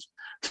sensitive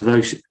to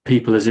those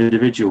people as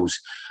individuals.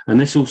 And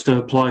this also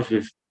applies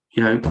with,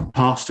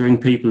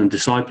 pastoring people and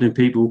discipling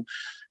people.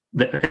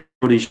 That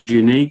everybody's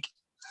unique.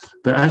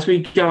 But as we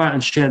go out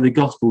and share the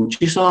gospel,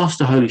 just ask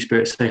the Holy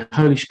Spirit, say,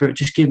 Holy Spirit,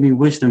 just give me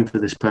wisdom for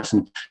this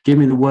person. Give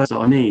me the words that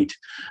I need.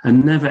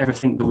 And never ever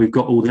think that we've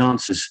got all the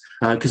answers.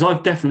 Because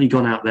I've definitely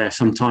gone out there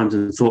sometimes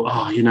and thought,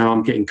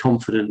 I'm getting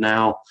confident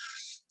now.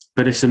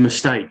 But it's a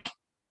mistake.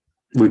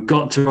 We've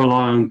got to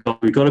rely on God.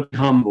 We've got to be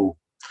humble.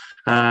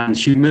 And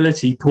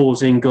humility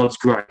pours in God's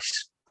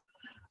grace.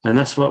 And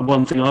that's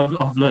one thing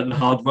I've learned the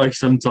hard way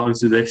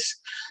sometimes with this.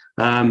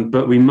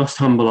 But we must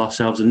humble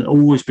ourselves and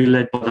always be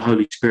led by the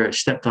Holy Spirit.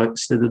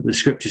 The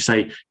scriptures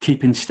say,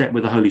 keep in step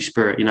with the Holy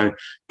Spirit.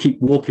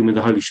 Keep walking with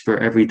the Holy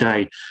Spirit every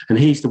day. And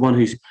He's the one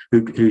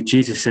who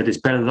Jesus said,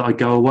 it's better that I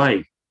go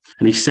away.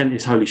 And He sent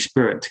His Holy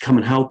Spirit to come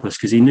and help us,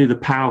 because He knew the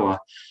power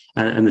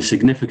and the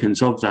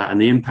significance of that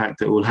and the impact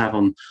that it will have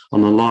on the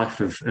life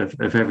of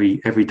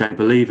everyday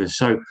believers.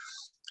 So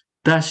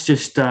that's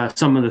just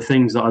some of the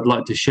things that I'd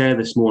like to share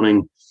this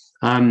morning.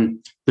 The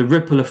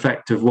ripple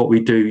effect of what we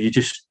do.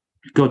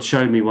 God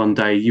showed me one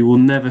day, you will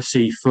never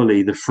see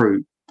fully the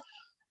fruit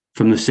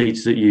from the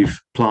seeds that you've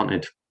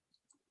planted,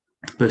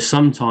 but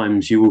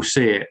sometimes you will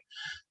see it.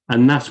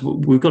 And that's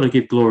what we've got to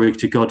give glory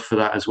to God for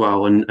that as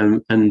well.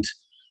 And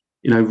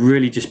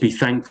really just be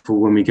thankful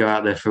when we go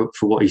out there for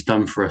what He's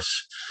done for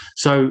us.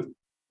 So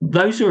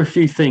those are a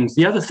few things.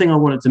 The other thing I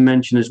wanted to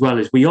mention as well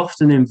is we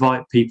often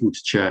invite people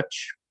to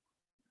church,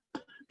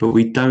 but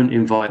we don't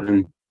invite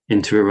them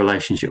into a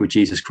relationship with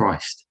Jesus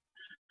Christ.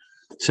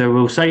 So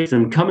we'll say to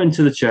them, come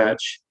into the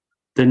church,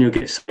 then you'll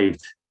get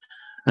saved.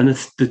 And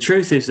the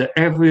truth is that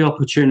every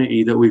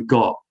opportunity that we've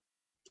got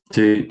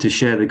to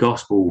share the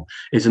gospel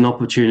is an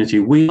opportunity.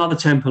 We are the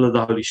temple of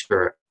the Holy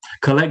Spirit.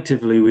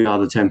 Collectively, we are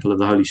the temple of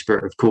the Holy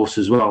Spirit, of course,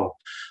 as well.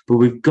 But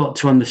we've got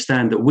to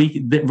understand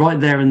that right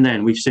there and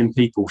then, we've seen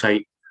people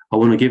say, I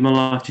want to give my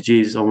life to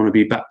Jesus. I want to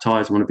be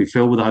baptized. I want to be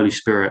filled with the Holy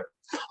Spirit.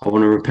 I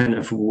want to repent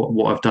of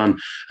what I've done.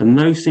 And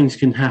those things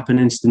can happen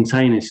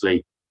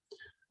instantaneously.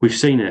 We've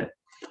seen it.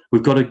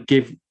 We've got to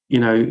give,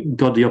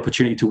 God the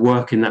opportunity to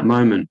work in that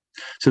moment.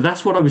 So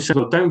that's what I would say.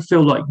 Don't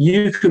feel like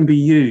you can be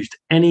used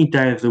any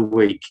day of the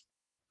week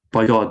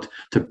by God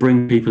to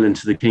bring people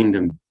into the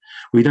kingdom.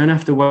 We don't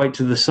have to wait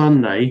to the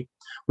Sunday.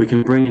 We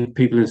can bring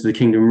people into the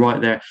kingdom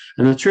right there.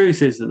 And the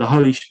truth is that the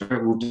Holy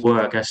Spirit will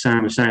work, as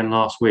Sam was saying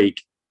last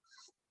week.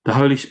 The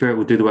Holy Spirit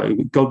will do the work.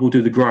 God will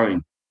do the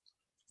growing.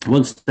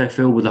 Once they're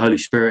filled with the Holy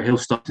Spirit, he'll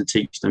start to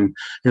teach them.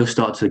 He'll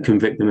start to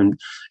convict them and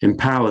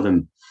empower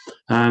them.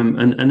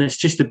 And it's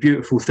just a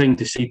beautiful thing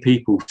to see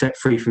people set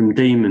free from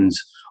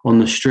demons on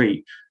the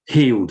street,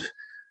 healed.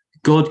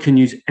 God can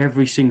use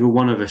every single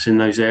one of us in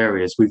those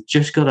areas. We've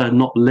just got to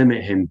not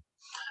limit him.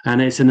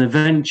 And it's an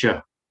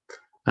adventure.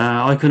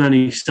 I can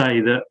only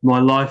say that my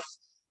life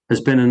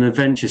has been an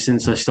adventure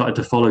since I started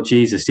to follow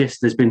Jesus. Yes,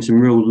 there's been some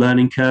real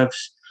learning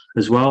curves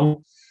as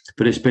well,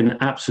 but it's been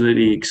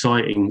absolutely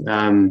exciting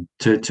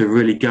to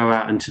really go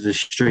out into the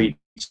streets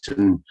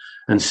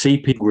and see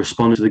people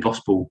respond to the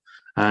gospel.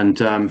 And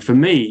for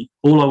me,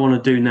 all I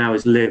want to do now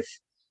is live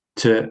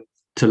to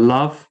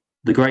love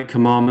the Great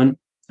Commandment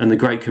and the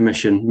Great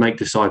Commission, make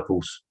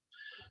disciples.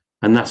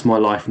 And that's my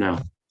life now.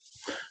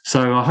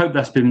 So I hope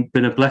that's been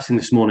a blessing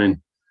this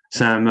morning,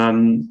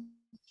 Sam.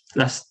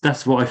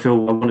 That's what I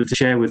feel I wanted to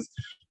share with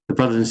the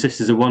brothers and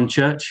sisters of One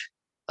Church.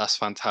 That's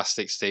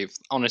fantastic, Steve.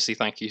 Honestly,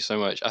 thank you so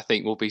much. I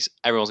think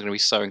everyone's going to be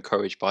so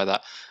encouraged by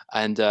that,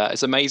 and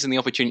it's amazing the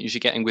opportunities you're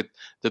getting with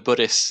the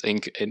Buddhists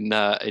in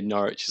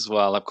Norwich as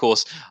well. Of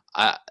course,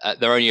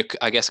 there are only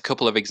I guess a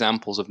couple of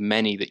examples of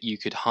many that you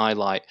could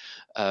highlight,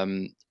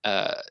 and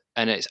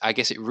I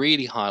guess it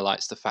really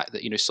highlights the fact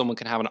that someone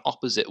can have an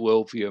opposite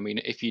worldview. I mean,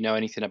 if you know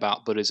anything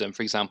about Buddhism,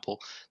 for example,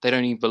 they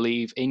don't even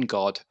believe in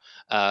God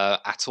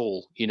at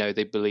all.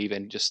 They believe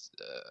in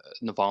just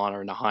nirvana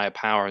and a higher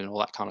power and all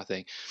that kind of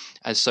thing.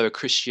 And so a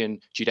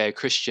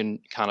Judeo-Christian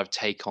kind of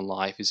take on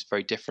life is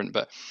very different.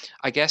 But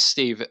I guess,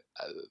 Steve,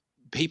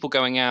 people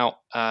going out,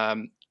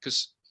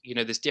 because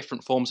there's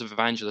different forms of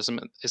evangelism,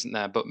 isn't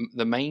there? But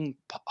the main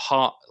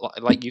heart,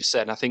 like you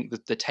said, and I think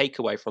the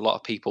takeaway for a lot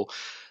of people,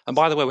 and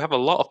by the way, we have a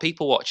lot of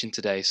people watching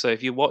today. So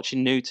if you're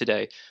watching new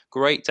today,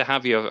 great to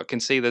have you. I can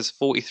see there's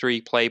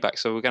 43 playbacks.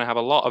 So we're going to have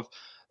a lot of,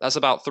 that's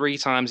about 3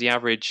 times the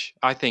average,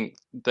 I think,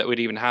 that we'd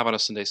even have on a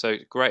Sunday. So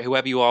great,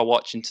 whoever you are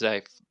watching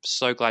today,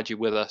 so glad you're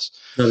with us.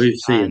 Lovely to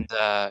see you. And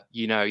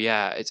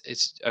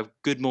it's a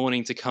good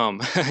morning to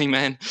come.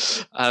 Amen.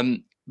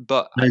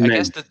 But Amen.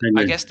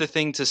 I guess the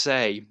thing to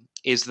say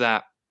is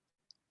that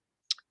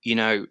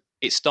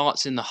it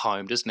starts in the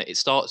home, doesn't it? It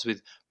starts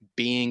with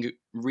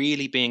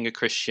really being a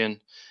Christian,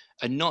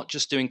 and not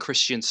just doing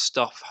Christian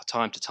stuff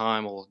time to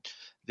time or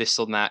this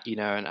or that,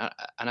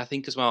 and I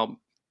think as well,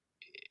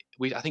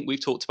 I think we've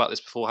talked about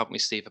this before, haven't we,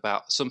 Steve,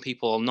 about some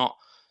people are not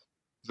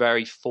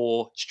very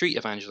for street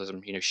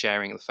evangelism,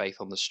 sharing the faith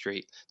on the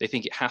street. They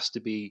think it has to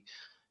be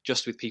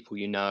just with people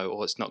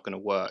or it's not going to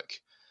work.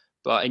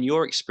 But in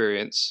your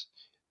experience,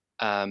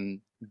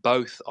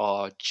 both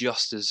are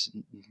just as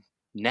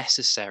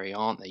necessary,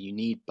 aren't they? You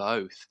need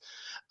both.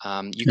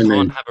 You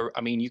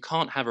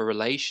can't have a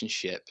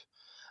relationship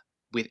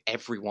with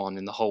everyone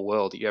in the whole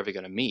world that you're ever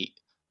going to meet.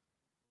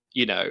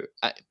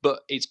 But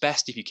it's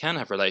best if you can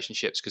have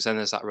relationships, because then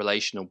there's that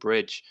relational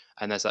bridge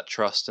and there's that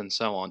trust and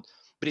so on.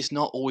 But it's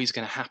not always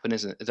going to happen,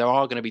 isn't it? There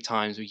are going to be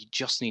times where you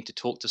just need to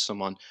talk to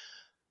someone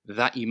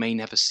that you may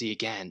never see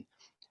again,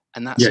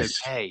 and that's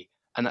okay.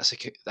 And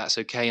that's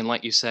okay. And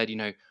like you said,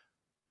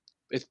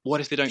 what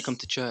if they don't come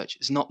to church?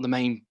 It's not the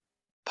main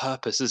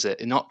purpose, is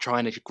it? You're not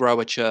trying to grow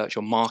a church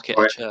or market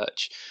a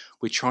church.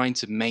 We're trying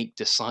to make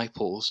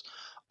disciples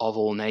of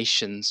all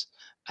nations,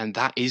 and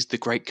that is the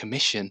Great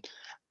Commission.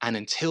 And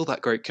until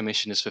that Great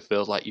Commission is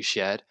fulfilled, like you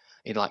shared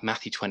in like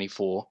Matthew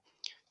 24,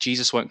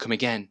 Jesus won't come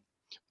again.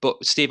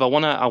 But Steve, I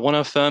want to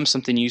affirm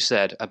something you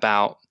said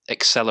about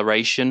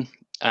acceleration,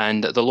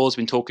 and the Lord's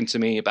been talking to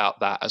me about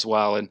that as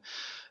well, and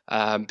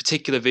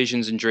particular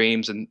visions and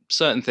dreams and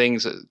certain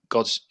things that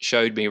God's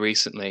showed me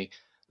recently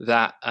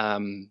that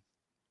come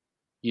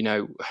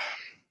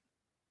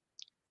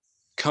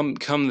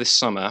this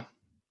summer,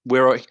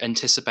 we're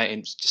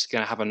anticipating just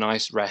going to have a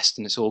nice rest,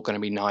 and it's all going to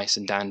be nice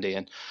and dandy,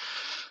 and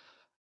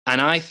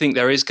I think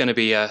there is going to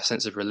be a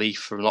sense of relief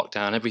from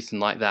lockdown, everything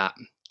like that.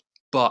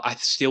 But I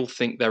still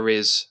think there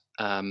is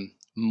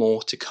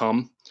more to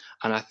come,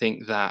 and I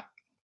think that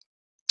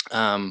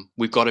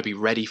we've got to be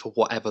ready for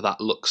whatever that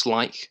looks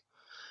like.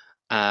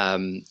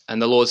 And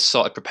the Lord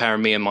started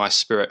preparing me and my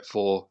spirit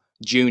for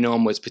June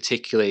onwards,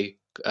 particularly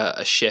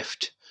a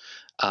shift,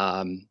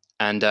 and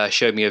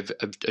showed me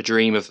a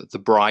dream of the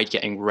bride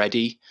getting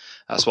ready.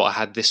 That's what I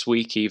had this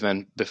week,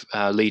 even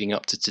leading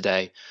up to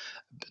today.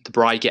 the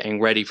bride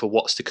getting ready for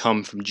what's to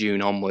come from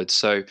June onwards.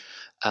 So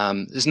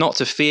there's not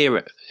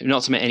to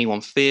make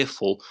anyone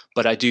fearful,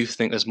 but I do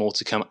think there's more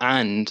to come.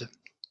 And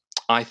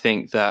I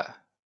think that,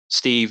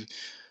 Steve,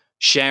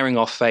 sharing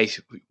our faith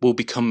will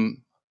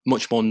become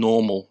much more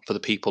normal for the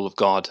people of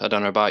God. I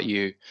don't know about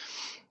you.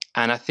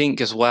 And I think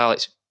as well,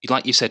 it's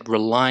like you said,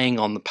 relying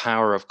on the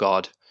power of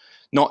God,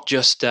 not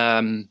just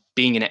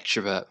being an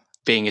extrovert,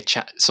 being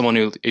someone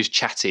who is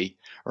chatty,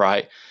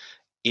 right?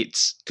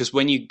 It's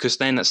because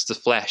then that's the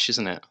flesh,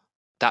 isn't it?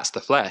 That's the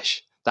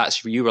flesh.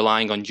 That's you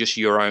relying on just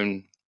your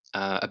own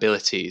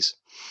abilities.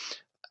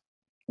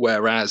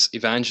 Whereas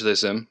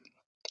evangelism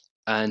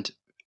and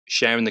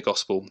sharing the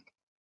gospel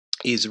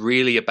is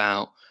really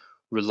about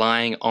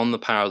relying on the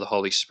power of the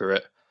Holy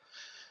Spirit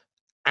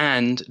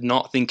and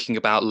not thinking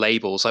about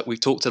labels. Like you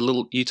talked a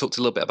little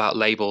bit about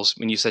labels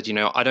when you said,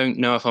 I don't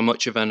know if I'm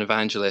much of an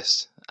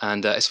evangelist.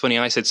 And it's funny,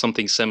 I said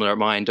something similar at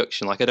my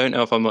induction, like I don't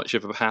know if I'm much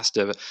of a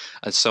pastor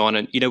and so on.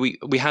 And,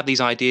 we have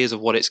these ideas of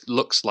what it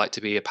looks like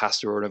to be a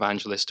pastor or an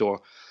evangelist,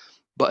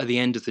 but at the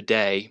end of the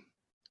day,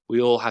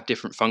 we all have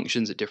different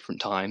functions at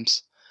different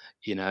times.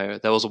 There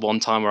was one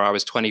time where I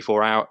was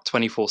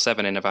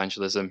 24/7 in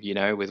evangelism,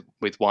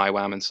 with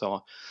YWAM and so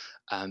on.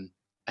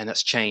 And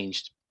that's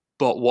changed.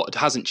 But what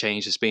hasn't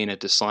changed is being a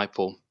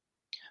disciple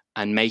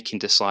and making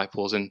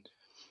disciples. And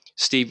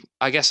Steve,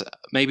 I guess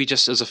maybe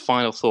just as a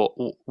final thought,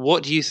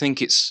 what do you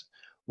think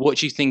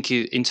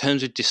in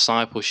terms of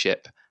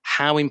discipleship,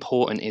 how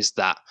important is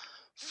that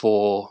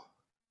for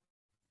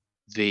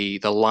the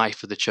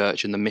life of the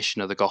church and the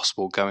mission of the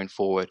gospel going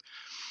forward?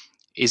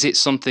 Is it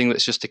something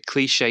that's just a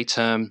cliche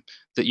term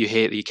that you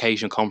hear at the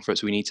occasional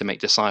conference, we need to make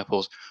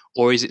disciples,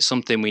 or is it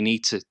something we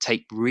need to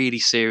take really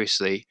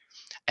seriously?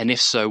 And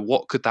if so,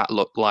 what could that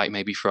look like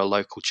maybe for a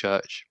local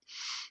church?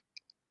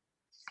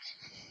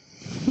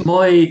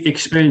 My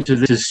experience of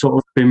this has sort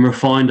of been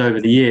refined over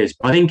the years.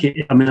 I think,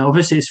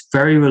 obviously it's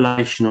very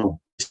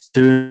relational. It's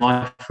doing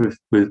life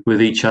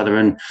with each other.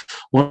 And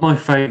one of my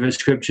favourite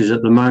scriptures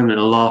at the moment,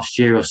 the last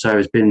year or so,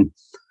 has been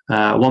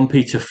 1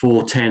 Peter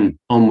 4:10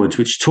 onwards,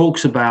 which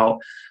talks about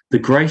the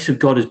grace of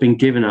God has been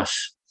given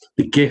us,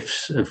 the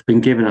gifts have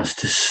been given us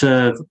to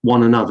serve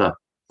one another.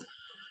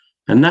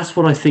 And that's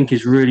what I think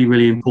is really,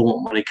 really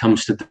important when it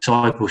comes to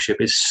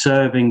discipleship, is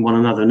serving one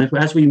another. And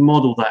as we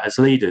model that as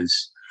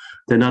leaders,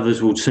 then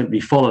others will simply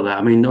follow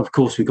that. Of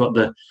course, we've got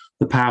the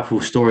powerful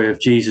story of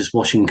Jesus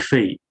washing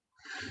feet.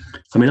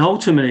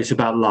 Ultimately, it's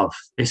about love.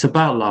 It's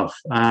about love.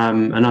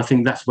 And I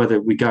think that's whether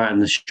we go out in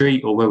the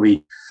street or where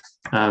we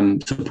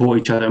support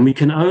each other. And we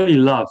can only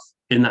love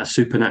in that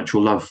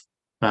supernatural love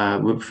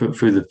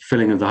through the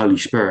filling of the Holy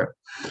Spirit.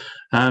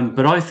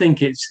 But I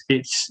think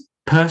it's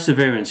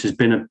perseverance has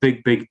been a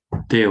big, big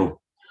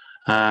deal.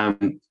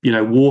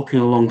 Walking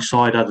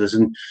alongside others.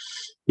 And,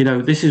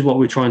 this is what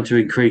we're trying to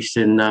increase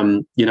in,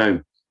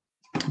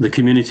 the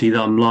community that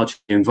I'm largely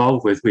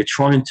involved with. We're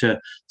trying to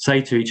say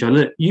to each other,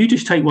 look, you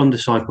just take one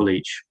disciple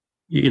each.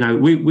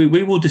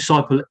 We will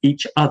disciple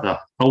each other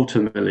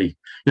ultimately.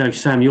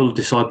 Sam, you'll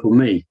disciple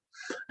me.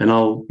 And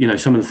I'll,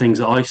 some of the things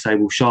that I say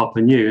will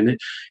sharpen you. And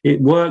it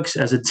works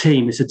as a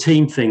team. It's a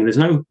team thing. There's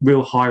no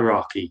real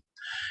hierarchy.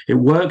 It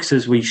works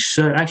as we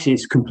serve. Actually,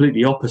 it's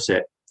completely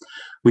opposite.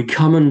 We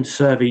come and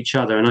serve each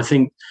other. And I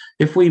think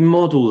if we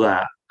model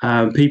that,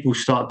 people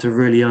start to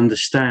really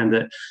understand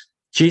that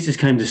Jesus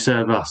came to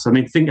serve us.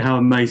 Think how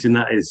amazing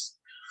that is.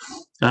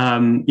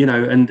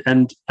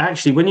 And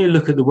actually, when you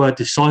look at the word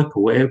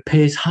disciple, it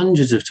appears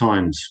hundreds of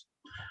times.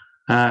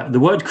 The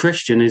word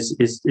Christian is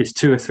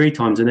 2 or 3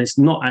 times, and it's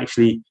not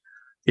actually.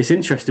 It's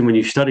interesting when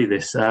you study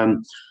this.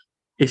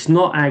 It's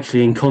not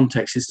actually in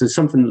context. It's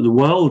something that the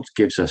world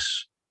gives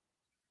us.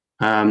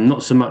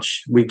 Not so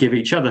much we give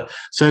each other.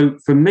 So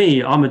for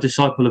me, I'm a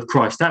disciple of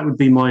Christ. That would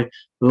be my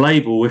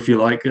label, if you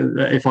like,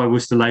 if I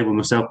was to label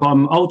myself. But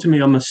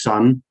ultimately, I'm a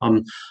son.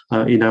 I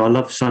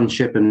love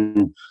sonship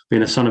and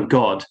being a son of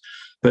God.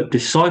 But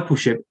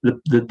discipleship,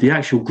 the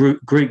actual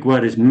Greek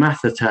word is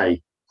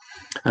mathete.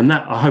 And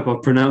that, I hope I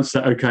pronounced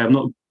that okay. I'm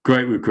not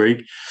great with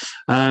Greek.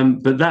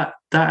 But that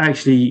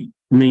actually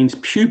means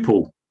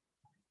pupil.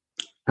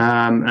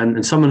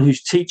 And someone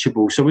who's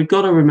teachable. So we've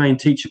got to remain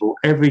teachable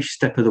every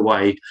step of the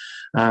way.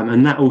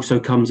 And that also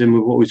comes in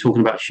with what we're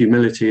talking about,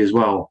 humility as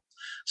well.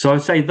 So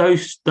I'd say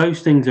those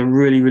things are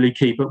really, really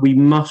key. But we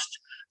must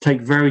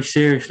take very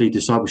seriously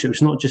discipleship.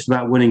 It's not just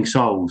about winning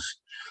souls.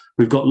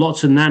 We've got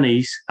lots of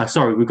nannies.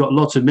 We've got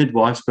lots of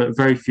midwives, but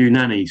very few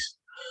nannies.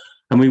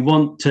 And we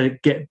want to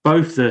get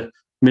both the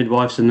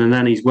midwives and the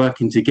nannies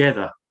working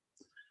together,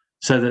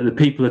 so that the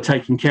people are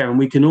taken care of, and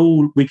we can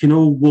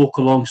all walk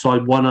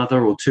alongside one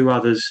other or 2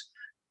 others.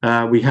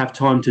 We have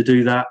time to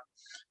do that.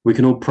 We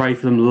can all pray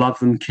for them, love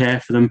them, care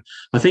for them.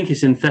 I think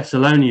it's in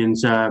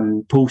Thessalonians,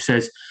 Paul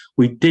says,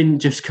 we didn't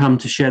just come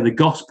to share the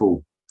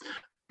gospel,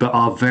 but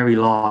our very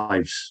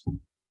lives.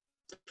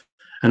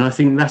 And I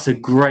think that's a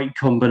great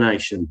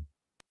combination.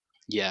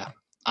 Yeah,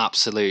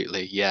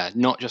 absolutely. Yeah,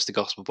 not just the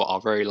gospel, but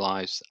our very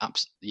lives.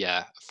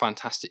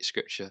 Fantastic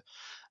scripture.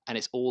 And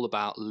it's all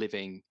about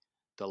living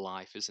the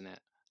life, isn't it?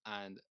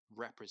 and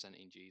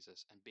representing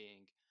Jesus and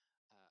being